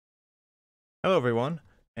Hello, everyone,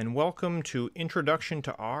 and welcome to Introduction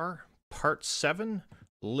to R, Part 7,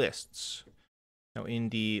 Lists. Now, in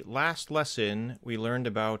the last lesson, we learned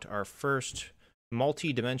about our first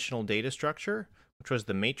multi-dimensional data structure, which was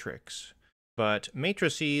the matrix. But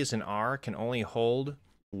matrices in R can only hold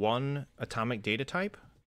one atomic data type.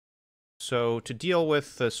 So to deal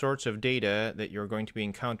with the sorts of data that you're going to be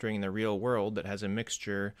encountering in the real world that has a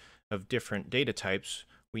mixture of different data types,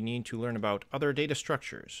 we need to learn about other data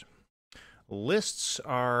structures. Lists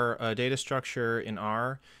are a data structure in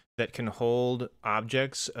R that can hold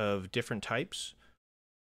objects of different types.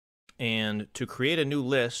 And to create a new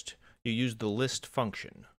list, you use the list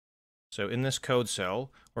function. So in this code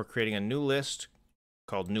cell, we're creating a new list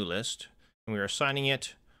called newList, and we are assigning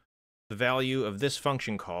it the value of this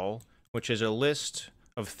function call, which is a list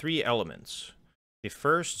of 3 elements. The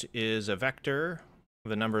first is a vector of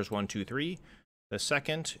the numbers 1, 2, 3. The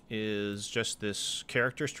second is just this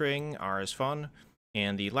character string, R is fun,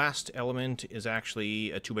 and the last element is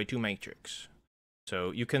actually a 2x2 matrix.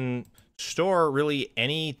 So you can store really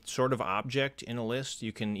any sort of object in a list.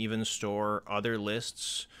 You can even store other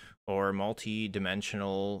lists or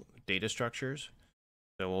multi-dimensional data structures.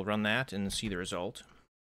 So we'll run that and see the result.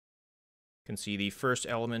 You can see the first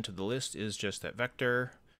element of the list is just that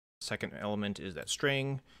vector, the second element is that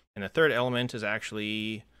string, and the third element is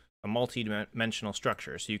actually a multi-dimensional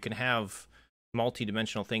structure. So you can have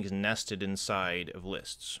multi-dimensional things nested inside of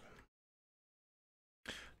lists.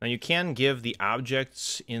 Now you can give the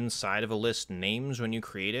objects inside of a list names when you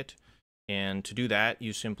create it. And to do that,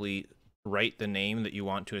 you simply write the name that you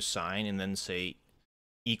want to assign and then say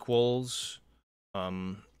equals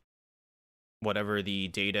whatever the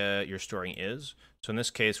data you're storing is. So in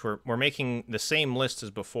this case, we're making the same list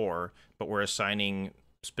as before, but we're assigning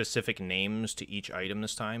specific names to each item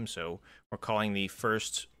this time. So we're calling the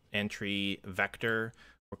first entry vector,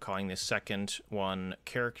 we're calling the second one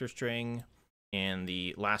character string, and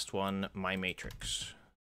the last one my matrix.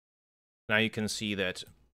 Now you can see that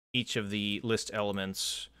each of the list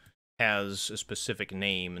elements has a specific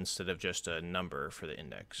name instead of just a number for the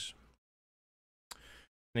index.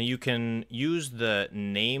 Now you can use the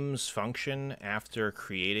names function after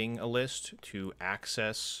creating a list to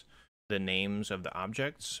access the names of the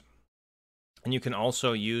objects. And you can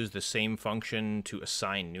also use the same function to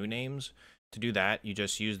assign new names. To do that, you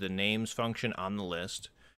just use the names function on the list,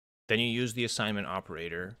 then you use the assignment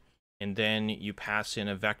operator, and then you pass in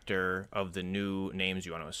a vector of the new names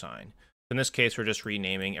you want to assign. In this case, we're just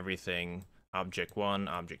renaming everything object 1,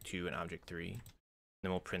 object 2, and object 3.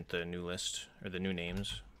 Then we'll print the new list, or the new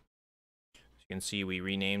names. So you can see we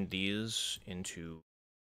renamed these into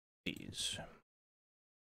these.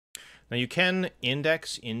 Now you can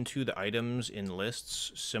index into the items in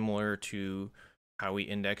lists similar to how we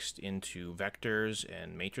indexed into vectors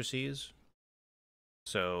and matrices.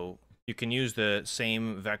 So you can use the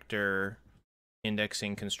same vector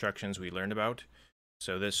indexing constructions we learned about.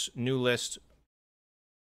 So this new list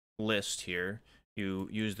here, you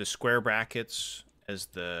use the square brackets as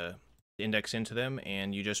the index into them,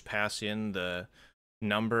 and you just pass in the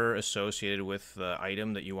number associated with the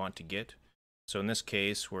item that you want to get. So in this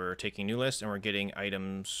case, we're taking new list and we're getting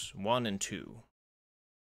items 1 and 2.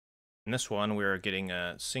 In this one, we're getting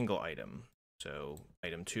a single item. So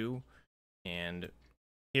item 2. And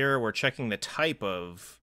here we're checking the type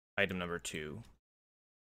of item number 2.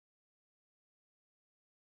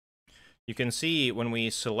 You can see when we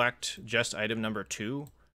select just item number 2,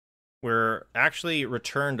 we're actually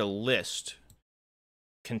returned a list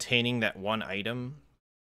containing that one item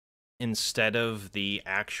instead of the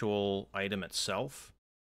actual item itself.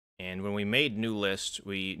 And when we made new list,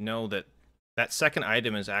 we know that that second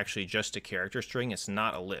item is actually just a character string. It's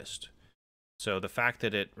not a list. So the fact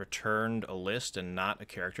that it returned a list and not a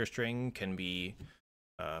character string can be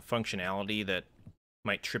functionality that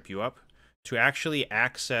might trip you up. To actually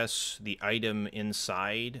access the item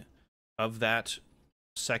inside of that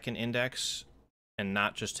second index and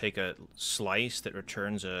not just take a slice that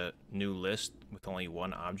returns a new list with only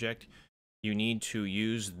one object, you need to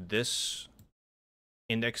use this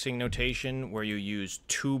indexing notation where you use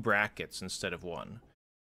 2 brackets instead of 1.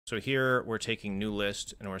 So here we're taking new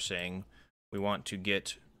list and we're saying we want to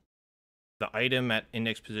get the item at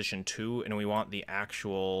index position 2 and we want the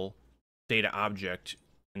actual data object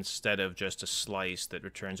instead of just a slice that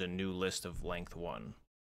returns a new list of length 1.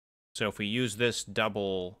 So if we use this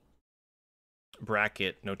double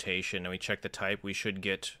bracket notation and we check the type, we should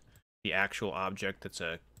get the actual object that's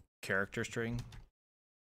a character string.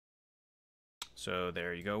 So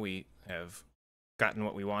there you go, we have gotten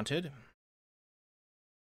what we wanted.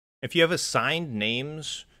 If you have assigned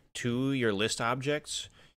names to your list objects,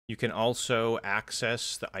 You can also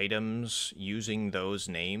access the items using those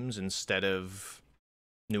names instead of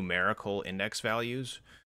numerical index values.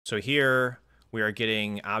 So here we are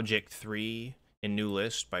getting object 3 in new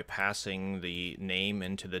list by passing the name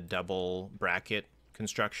into the double bracket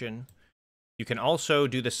construction. You can also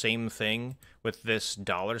do the same thing with this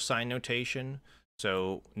 $sign notation.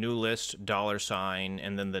 So new list, $,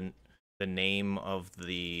 and then the name of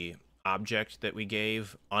the object that we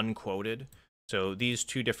gave, unquoted. So these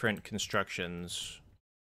two different constructions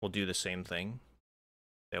will do the same thing.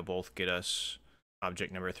 They'll both get us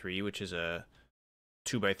object number 3, which is a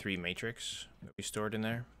 2x3 matrix that we stored in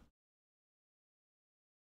there.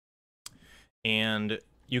 And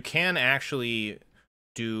you can actually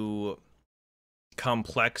do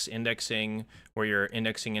complex indexing where you're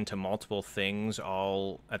indexing into multiple things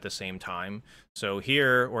all at the same time. So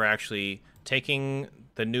here we're actually taking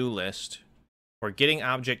the new list, we're getting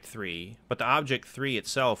object 3, but the object 3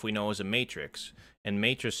 itself we know is a matrix, and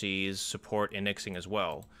matrices support indexing as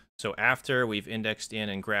well. So after we've indexed in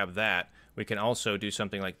and grabbed that, we can also do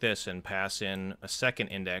something like this and pass in a second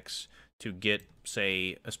index to get,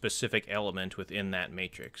 say, a specific element within that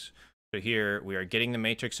matrix. So here we are getting the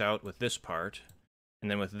matrix out with this part, and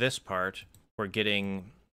then with this part, we're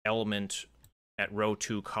getting element at row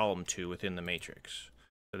 2, column 2 within the matrix.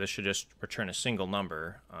 So this should just return a single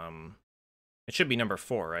number. It should be number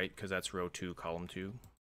 4, right? Because that's row 2, column 2.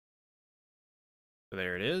 So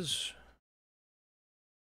there it is.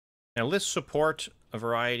 Now lists support a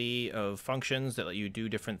variety of functions that let you do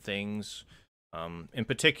different things. In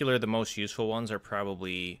particular, the most useful ones are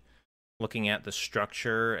probably looking at the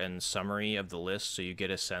structure and summary of the list so you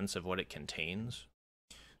get a sense of what it contains.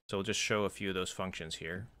 So we'll just show a few of those functions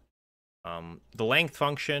here. The length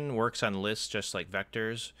function works on lists just like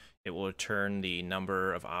vectors. It will return the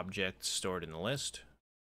number of objects stored in the list.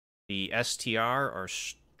 The str, or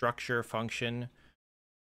structure function,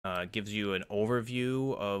 gives you an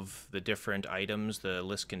overview of the different items the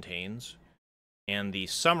list contains. And the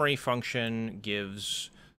summary function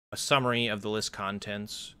gives a summary of the list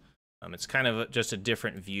contents. It's kind of just a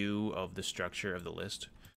different view of the structure of the list.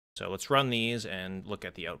 So let's run these and look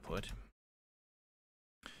at the output.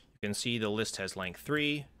 You can see the list has length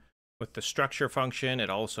 3. With the structure function, it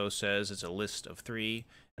also says it's a list of 3,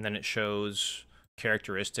 and then it shows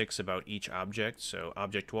characteristics about each object. So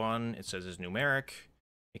object 1, it says is numeric.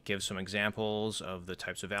 It gives some examples of the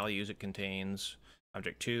types of values it contains.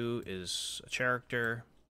 Object 2 is a character,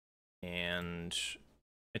 and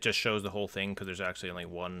it just shows the whole thing because there's actually only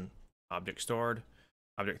one object stored.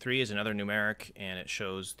 Object 3 is another numeric, and it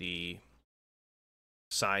shows the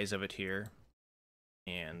size of it here.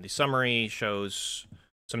 And the summary shows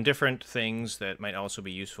some different things that might also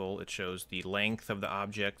be useful. It shows the length of the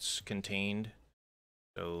objects contained.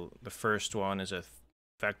 So the first one is a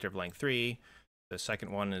vector of length 3. The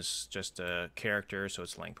second one is just a character, so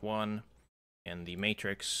it's length 1. And the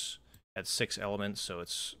matrix has 6 elements, so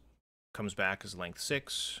it comes back as length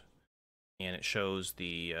 6. And it shows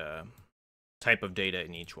the type of data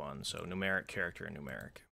in each one, so numeric, character, and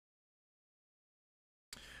numeric.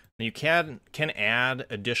 Now you can add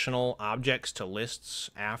additional objects to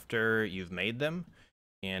lists after you've made them.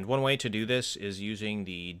 And one way to do this is using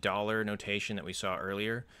the $ notation that we saw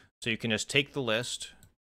earlier. So you can just take the list,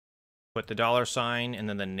 put the $, and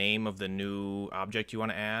then the name of the new object you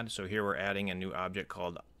want to add. So here we're adding a new object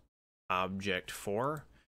called object 4.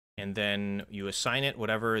 And then you assign it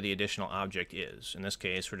whatever the additional object is. In this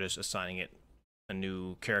case, we're just assigning it a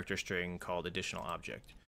new character string called additional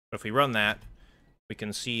object. But if we run that, we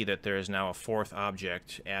can see that there is now a 4th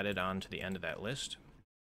object added onto the end of that list.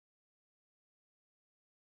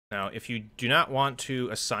 Now, if you do not want to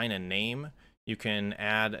assign a name, you can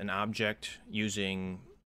add an object using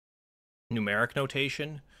numeric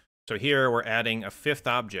notation. So here we're adding a 5th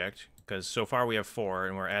object, because so far we have 4,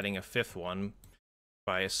 and we're adding a 5th one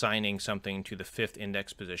by assigning something to the 5th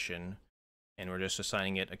index position, and we're just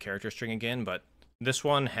assigning it a character string again, but this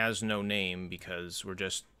one has no name because we're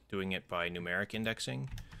just doing it by numeric indexing.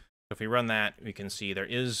 So if we run that, we can see there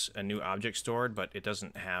is a new object stored, but it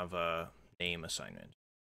doesn't have a name assignment.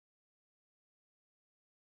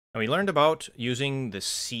 Now we learned about using the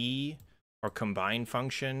C or combine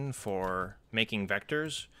function for making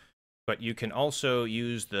vectors, but you can also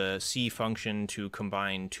use the C function to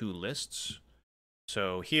combine 2 lists.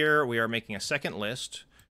 So here we are making a second list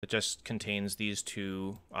that just contains these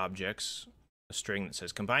 2 objects, a string that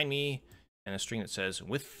says combine me and a string that says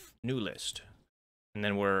with new list. And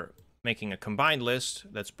then we're making a combined list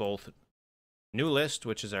that's both new list,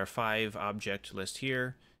 which is our 5 object list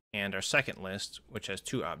here, and our second list, which has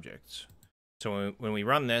 2 objects. So when we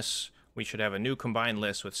run this, we should have a new combined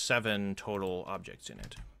list with 7 total objects in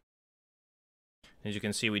it. As you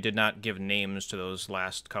can see, we did not give names to those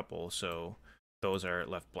last couple, so those are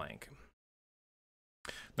left blank.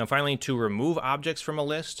 Now finally, to remove objects from a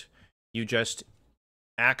list, you just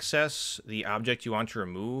access the object you want to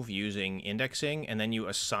remove using indexing, and then you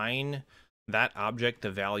assign that object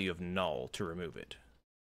the value of null to remove it.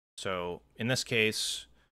 So in this case,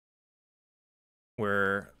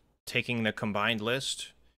 we're taking the combined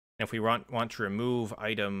list. And if we want to remove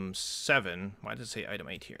item 7, why does it say item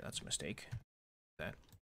 8 here? That's a mistake.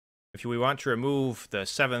 If we want to remove the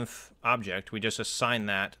 7th object, we just assign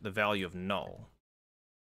that the value of null.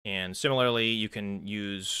 And similarly, you can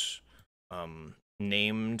use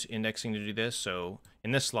named indexing to do this. So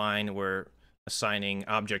in this line, we're assigning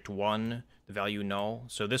object 1 the value null.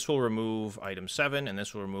 So this will remove item 7, and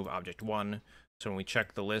this will remove object 1. So when we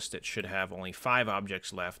check the list, it should have only 5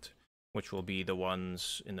 objects left, which will be the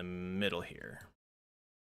ones in the middle here.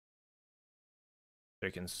 So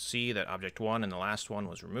you can see that object 1 and the last one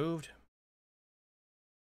was removed.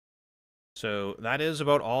 So that is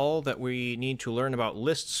about all that we need to learn about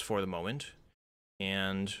lists for the moment.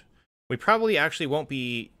 And we probably actually won't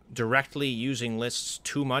be directly using lists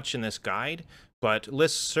too much in this guide, but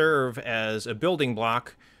lists serve as a building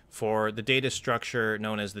block for the data structure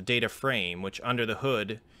known as the data frame, which under the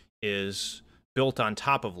hood is built on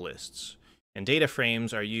top of lists. And data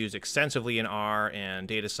frames are used extensively in R and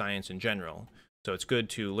data science in general. So it's good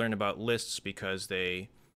to learn about lists because they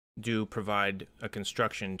do provide a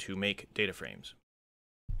construction to make data frames.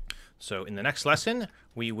 So in the next lesson,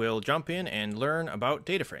 we will jump in and learn about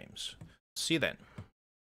data frames. See you then.